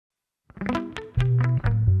Good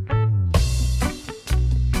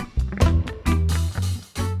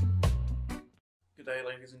day,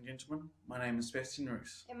 ladies and gentlemen. My name is Sebastian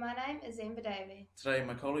Roos. And my name is Amber Davey. Today,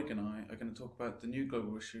 my colleague and I are going to talk about the new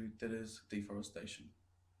global issue that is deforestation.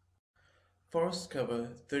 Forests cover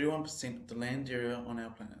 31% of the land area on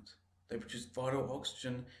our planet. They produce vital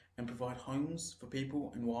oxygen and provide homes for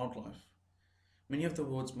people and wildlife. Many of the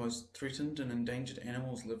world's most threatened and endangered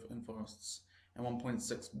animals live in forests, and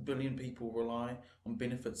 1.6 billion people rely on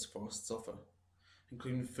benefits forests offer,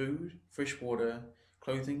 including food, fresh water,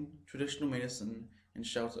 clothing, traditional medicine, and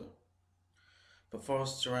shelter. But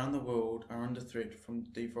forests around the world are under threat from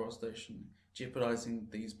deforestation, jeopardizing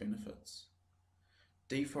these benefits.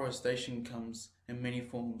 Deforestation comes in many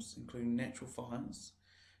forms, including natural fires,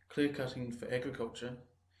 clear-cutting for agriculture,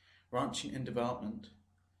 ranching and development,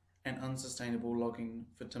 and unsustainable logging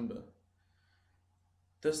for timber.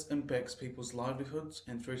 This impacts people's livelihoods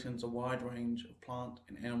and threatens a wide range of plant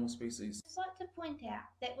and animal species. I'd just like to point out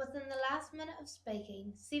that within the last minute of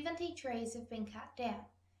speaking, 70 trees have been cut down,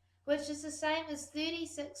 which is the same as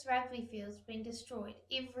 36 rugby fields being destroyed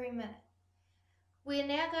every minute. We are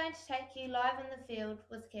now going to take you live in the field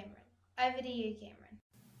with Cameron. Over to you, Cameron.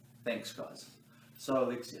 Thanks, guys. So,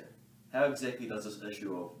 Alexia, how exactly does this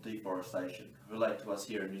issue of deforestation relate to us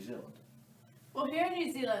here in New Zealand? Well, here in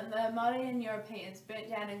New Zealand, the Māori and Europeans burnt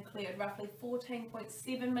down and cleared roughly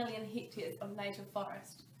 14.7 million hectares of native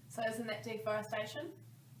forest. So isn't that deforestation?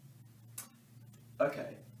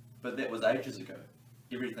 Okay, but that was ages ago.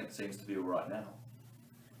 Everything seems to be alright now.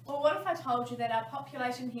 Well, what if I told you that our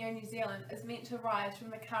population here in New Zealand is meant to rise from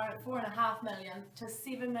the current 4.5 million to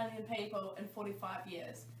 7 million people in 45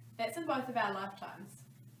 years? That's in both of our lifetimes.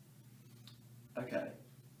 Okay,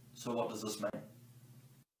 so what does this mean?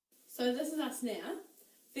 So this is us now.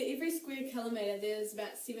 For every square kilometre there's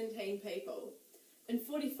about 17 people. In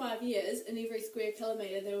 45 years, in every square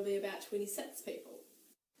kilometre there will be about 26 people.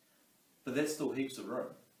 But that's still heaps of room.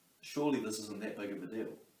 Surely this isn't that big of a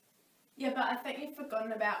deal. Yeah, but I think you've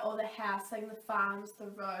forgotten about all the housing, the farms, the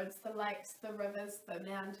roads, the lakes, the rivers, the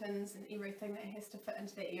mountains and everything that has to fit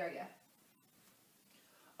into that area.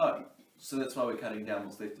 Oh, so that's why we're cutting down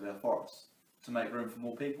what's left of our forests, to make room for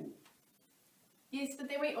more people? Yes, but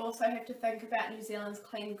then we also have to think about New Zealand's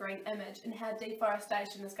clean green image and how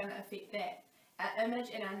deforestation is going to affect that. Our image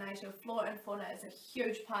and our native flora and fauna is a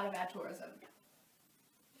huge part of our tourism.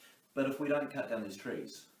 But if we don't cut down these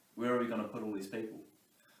trees, where are we going to put all these people?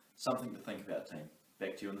 Something to think about, team.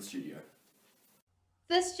 Back to you in the studio.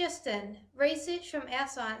 This just in, research from our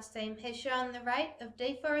science team has shown the rate of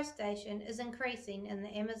deforestation is increasing in the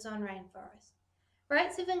Amazon rainforest.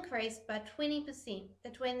 Rates have increased by 20%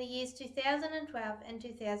 between the years 2012 and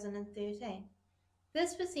 2013.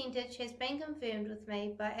 This percentage has been confirmed with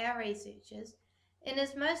me by our researchers and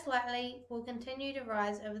is most likely will continue to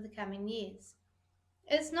rise over the coming years.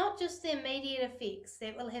 It's not just the immediate effects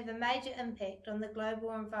that will have a major impact on the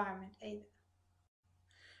global environment either.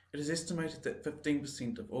 It is estimated that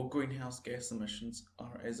 15% of all greenhouse gas emissions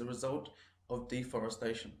are as a result of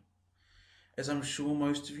deforestation. As I'm sure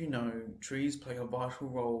most of you know, trees play a vital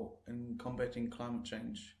role in combating climate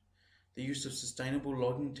change. The use of sustainable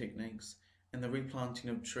logging techniques and the replanting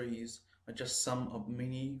of trees are just some of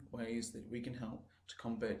many ways that we can help to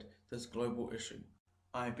combat this global issue.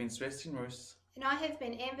 I have been Sebastian Roos. And I have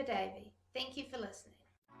been Amber Davey. Thank you for listening.